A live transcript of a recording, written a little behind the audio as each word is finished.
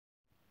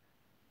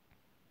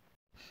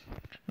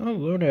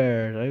Hello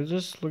there, I was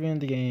just looking at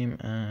the game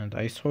and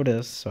I saw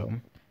this, so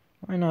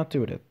why not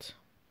do it?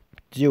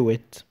 Do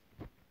it.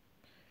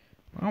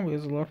 Well,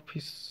 there's a lot of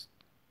pieces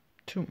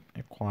to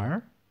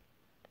acquire.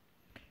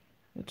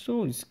 It's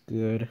always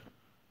good.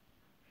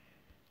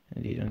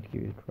 And they don't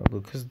give you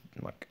trouble, because,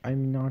 like,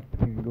 I'm not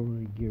going to go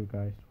to Gear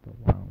Guys for a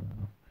while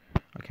now.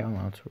 Okay, I'm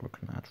allowed to work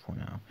on that for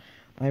now.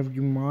 I've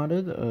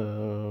remodded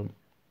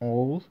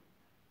all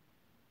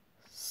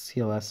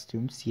CLS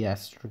tombs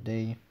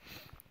yesterday.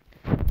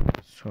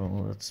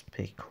 So let's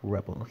pick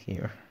Rebel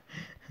here.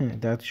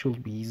 That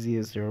should be easy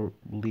as they're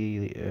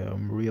really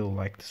real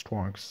like the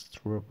strongest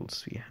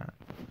rebels we had.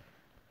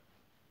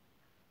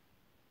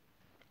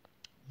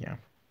 Yeah.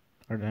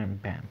 Or then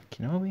bam.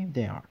 Kenobi,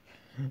 they are.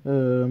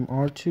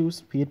 R2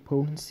 speed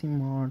potency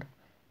mod.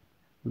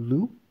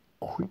 Loop,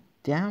 crit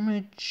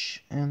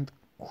damage, and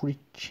crit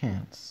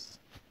chance.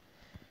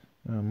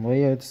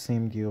 Leia, the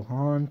same deal.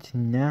 Harm,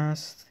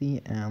 tenacity,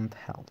 and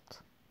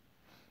health.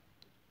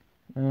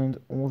 And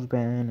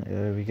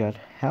Ozban, we got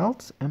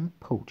health and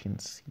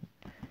potency.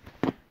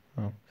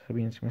 Oh,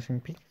 Sabine's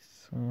missing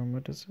piece.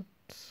 What is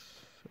it?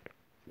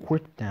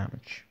 Crit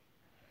damage.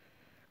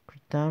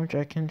 Crit damage,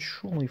 I can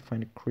surely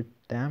find a crit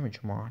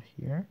damage mod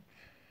here.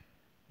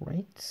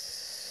 Right?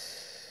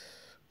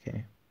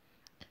 Okay.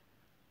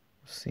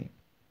 Let's see.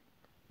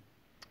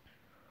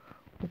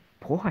 Oh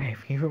boy,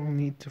 we will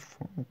need to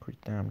form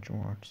crit damage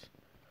mods.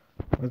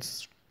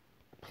 Let's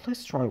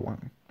try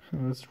one.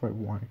 Let's try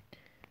one.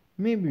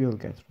 Maybe we'll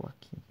get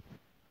lucky.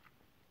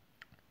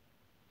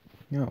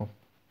 No.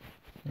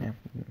 Yeah,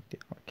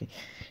 get lucky.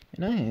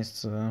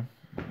 Nice.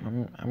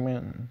 I'm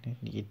gonna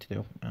need to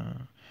do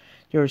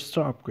your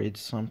star upgrades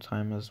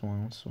sometime as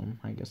well, so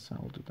I guess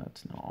I'll do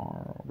that in an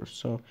hour or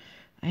so.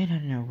 I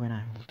don't know when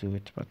I will do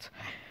it, but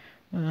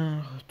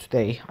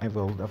today I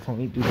will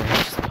definitely do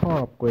the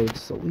star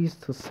upgrades, at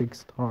least to 6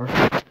 stars.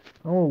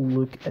 I'll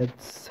look at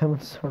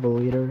 7-star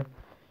later.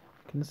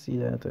 You can see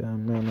that,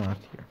 no, not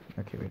here.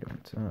 Okay, wait a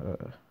minute.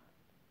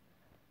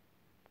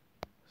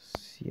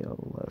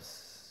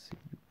 CLS.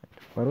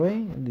 By the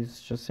way, this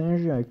is just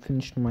energy. I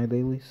finished my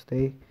daily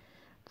stay.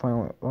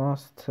 Finally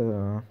lost.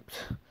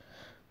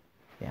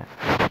 Yeah.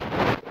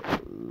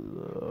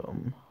 Oh,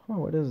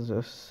 what is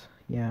this?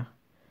 Yeah.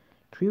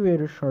 3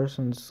 Vader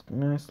Sharsons.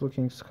 Nice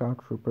looking scout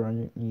trooper.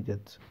 I need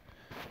it.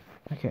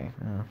 Okay.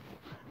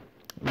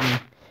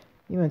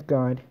 Event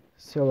guide.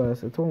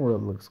 CLS. It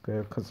already looks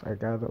good because I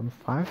got on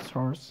 5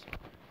 stars.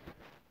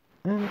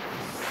 And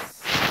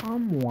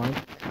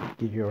somewhat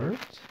geared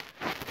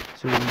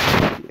to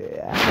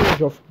the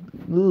average of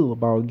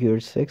about gear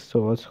 6. So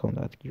let's call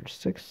that gear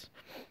 6.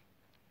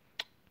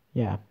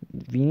 Yeah,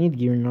 we need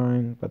gear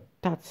 9, but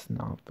that's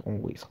not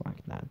always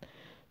like that.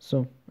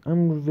 So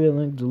I'm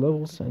revealing the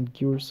levels and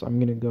gears I'm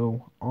gonna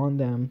go on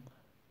them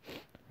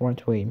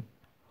right away.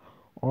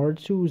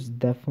 R2 is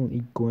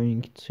definitely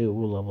going to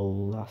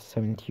level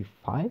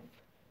 75.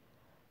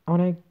 I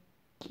wanna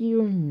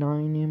gear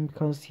 9 him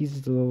because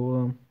he's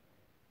the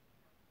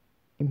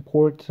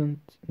important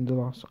in the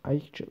last.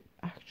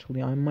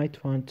 Actually, I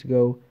might want to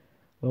go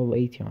level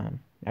 80 on him.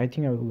 I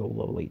think I will go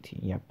level 80.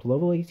 Yep,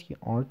 level 80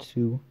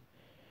 R2.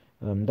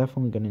 I'm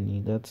definitely gonna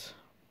need that.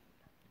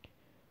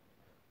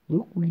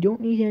 Look, we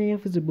don't need any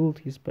of his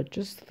abilities, but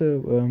just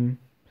the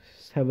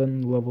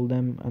 7 level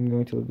them. I'm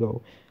going to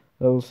go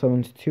level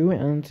 72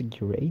 and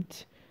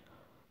great.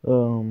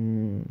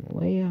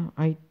 Leia,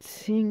 I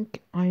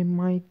think I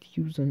might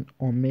use an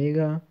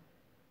Omega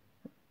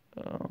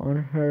on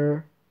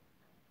her.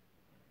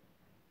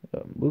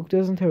 Luke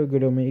doesn't have a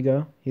good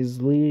Omega. He's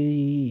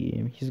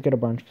got a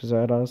bunch of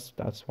Zetas.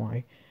 That's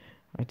why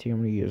I think I'm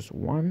gonna use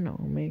one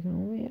Omega.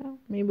 Yeah,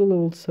 maybe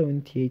level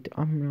 78.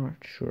 I'm not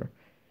sure.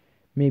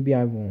 Maybe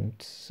I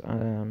won't.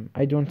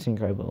 I don't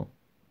think I will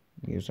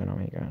use an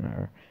Omega on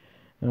her.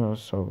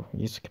 So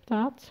you skip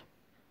that.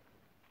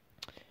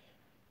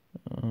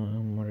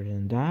 Other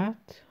than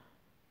that,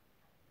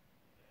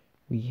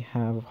 we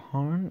have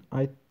Han.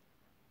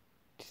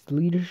 His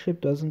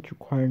leadership doesn't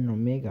require an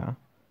Omega.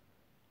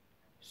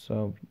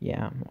 So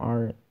yeah,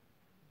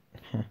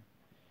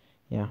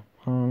 yeah,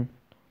 Han.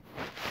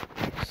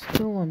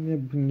 Still, I'm gonna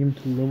bring him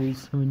to level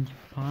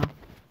 75.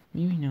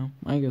 Maybe no.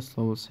 I guess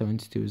level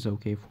 72 is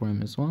okay for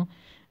him as well.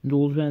 And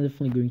Old Man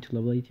definitely going to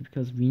level 80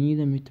 because we need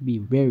him to be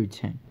very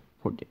tank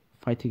for the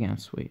fight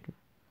against Vader.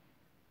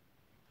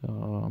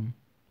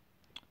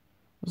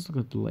 Let's look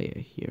at the Leia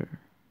here.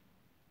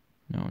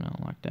 No, not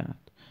like that.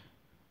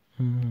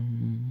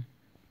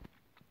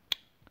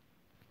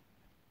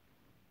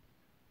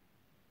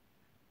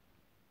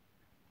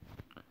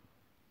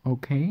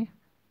 Okay.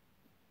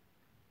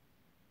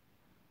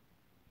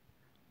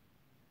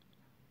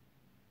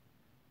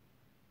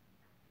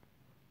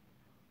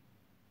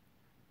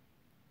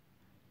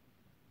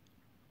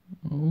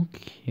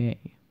 Okay.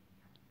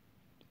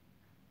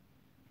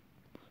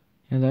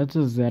 Yeah, that's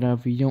a Zeta.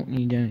 We don't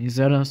need any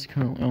Zetas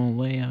currently on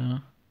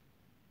Leia.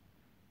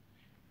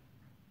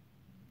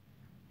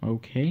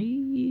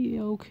 Okay,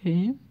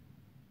 okay.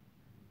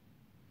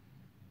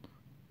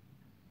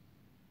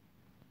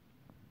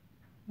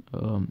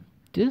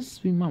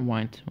 this we might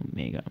want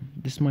Omega.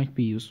 This might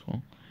be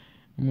useful.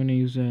 I'm gonna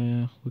use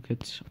a look at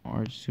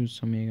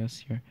Arceus Omegas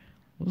here.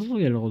 Let's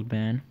look at Old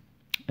Man.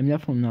 I'm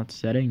definitely not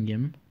setting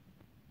him.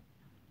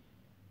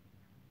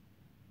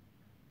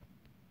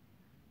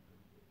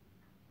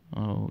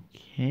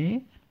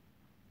 Okay.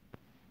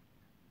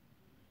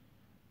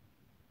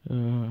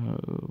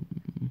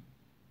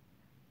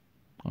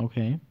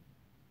 Okay.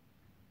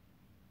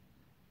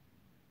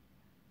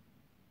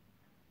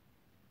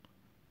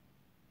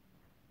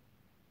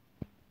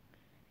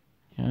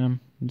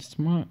 This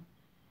might.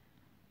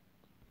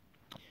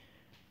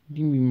 I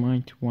think we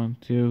might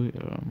want to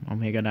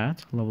Omega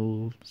that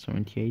level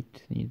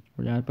 78 need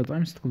for that, but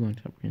I'm still going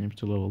to upgrade him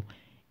to level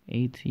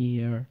 80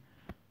 here.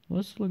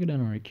 Let's look at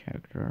another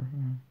character.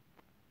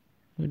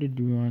 Who did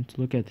we want to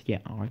look at? Yeah,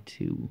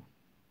 R2.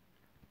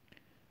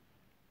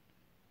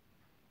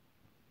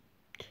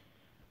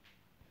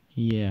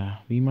 Yeah,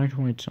 we might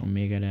want to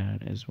Omega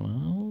that as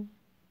well.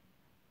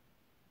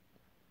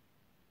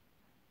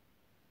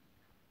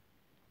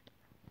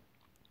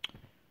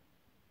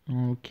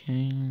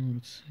 Okay,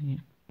 let's see.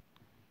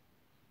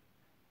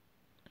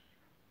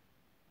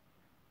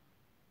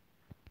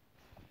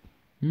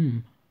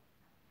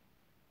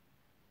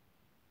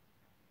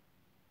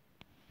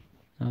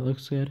 That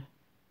looks good.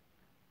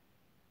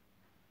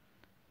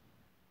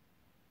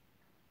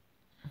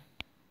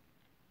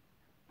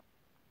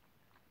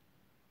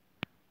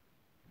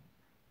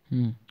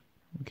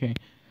 Okay.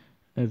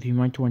 If you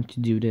might want to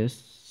do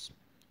this.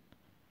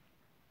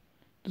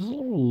 This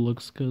all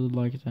looks good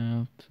like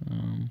that.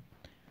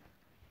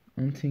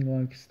 I don't think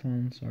like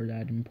stuns are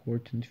that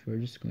important if you're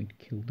just going to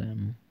kill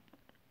them.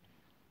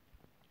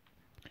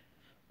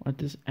 But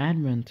this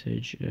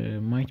advantage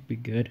might be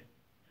good.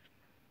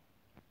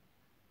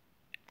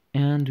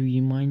 And we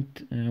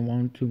might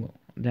want to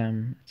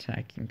them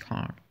attacking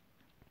car.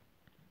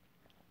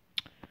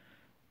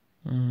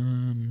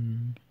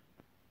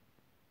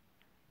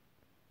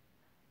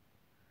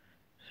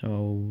 So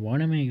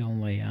what am I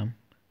gonna lay up?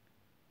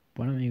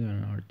 What am I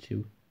gonna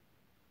R2?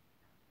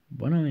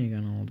 What am I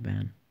gonna Old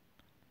Man?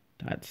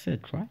 That's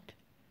it, right?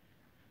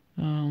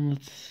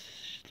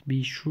 Let's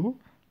be sure.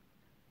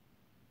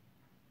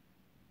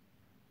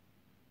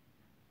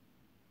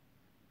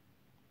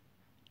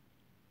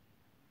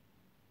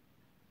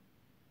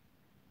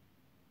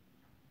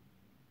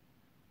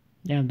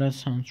 Yeah, that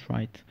sounds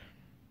right.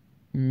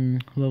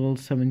 Level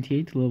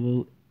 78,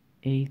 level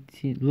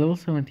 80, level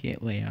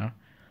 78 Leia,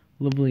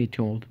 level 80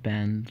 Old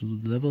Band,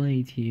 level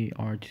 80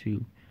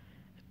 R2,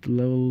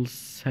 level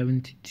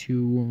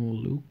 72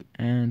 Luke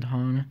and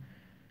Han.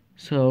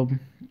 So,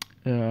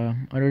 other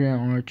than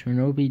R2 and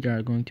Obi, they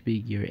are going to be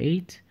gear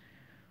 8.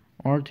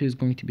 R2 is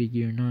going to be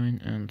gear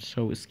 9, and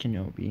so is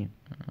Kenobi.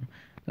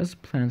 That's the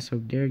plan,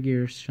 so their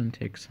gears shouldn't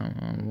take a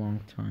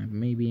long time,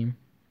 maybe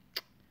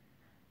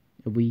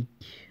a week,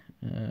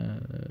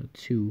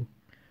 2.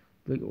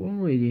 Like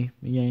already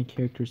we getting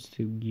characters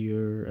to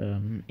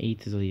gear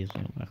 8 as well.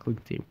 Like look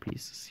at their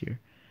pieces here.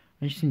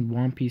 I just need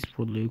 1 piece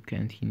for Luke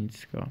and he needs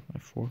to go up by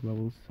 4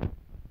 levels.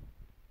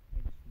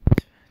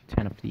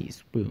 10 of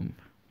these, boom.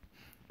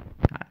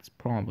 That's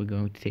probably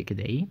going to take a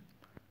day.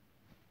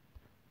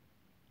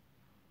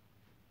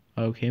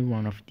 Okay,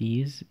 1 of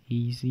these,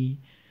 easy.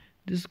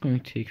 This is going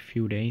to take a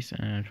few days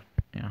and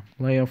yeah,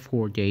 Leia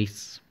 4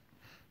 days.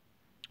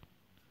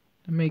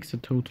 That makes a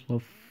total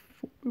of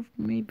 4,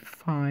 maybe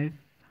 5.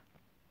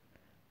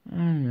 I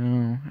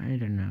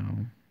don't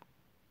know.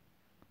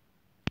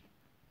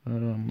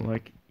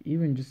 Like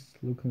even just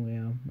looking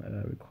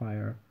at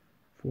require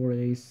 4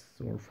 days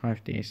or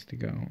 5 days to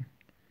go.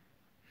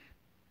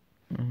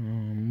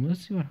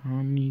 Let's see what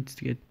Han needs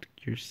to get to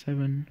gear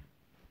 7.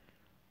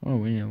 Oh,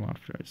 we need a lot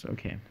of threads.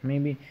 Okay,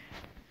 maybe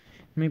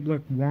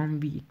like 1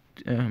 week.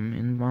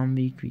 In 1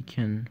 week we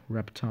can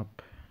wrap it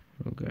up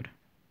real good.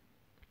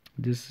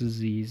 This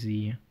is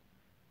easy.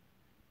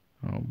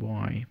 Oh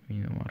boy, we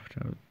need a lot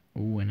of those.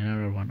 Oh,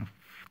 another one of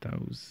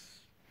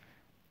those.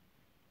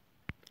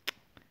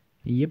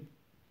 Yep,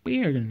 we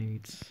are gonna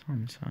need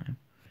some time.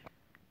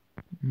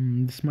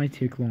 This might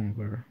take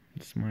longer.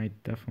 This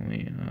might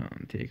definitely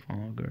take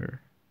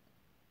longer.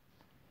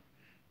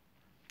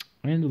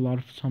 I need a lot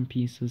of some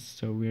pieces,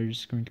 so we're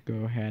just going to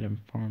go ahead and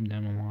farm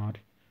them a lot.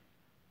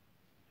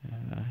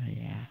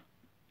 Yeah.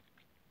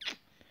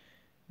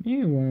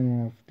 Maybe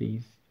 1 of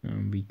these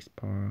weeks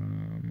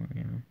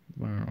yeah,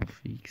 1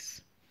 of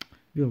weeks.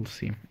 We'll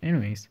see.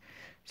 Anyways,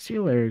 see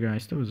you later,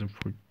 guys. That was it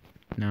for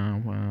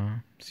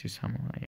now. See you some later.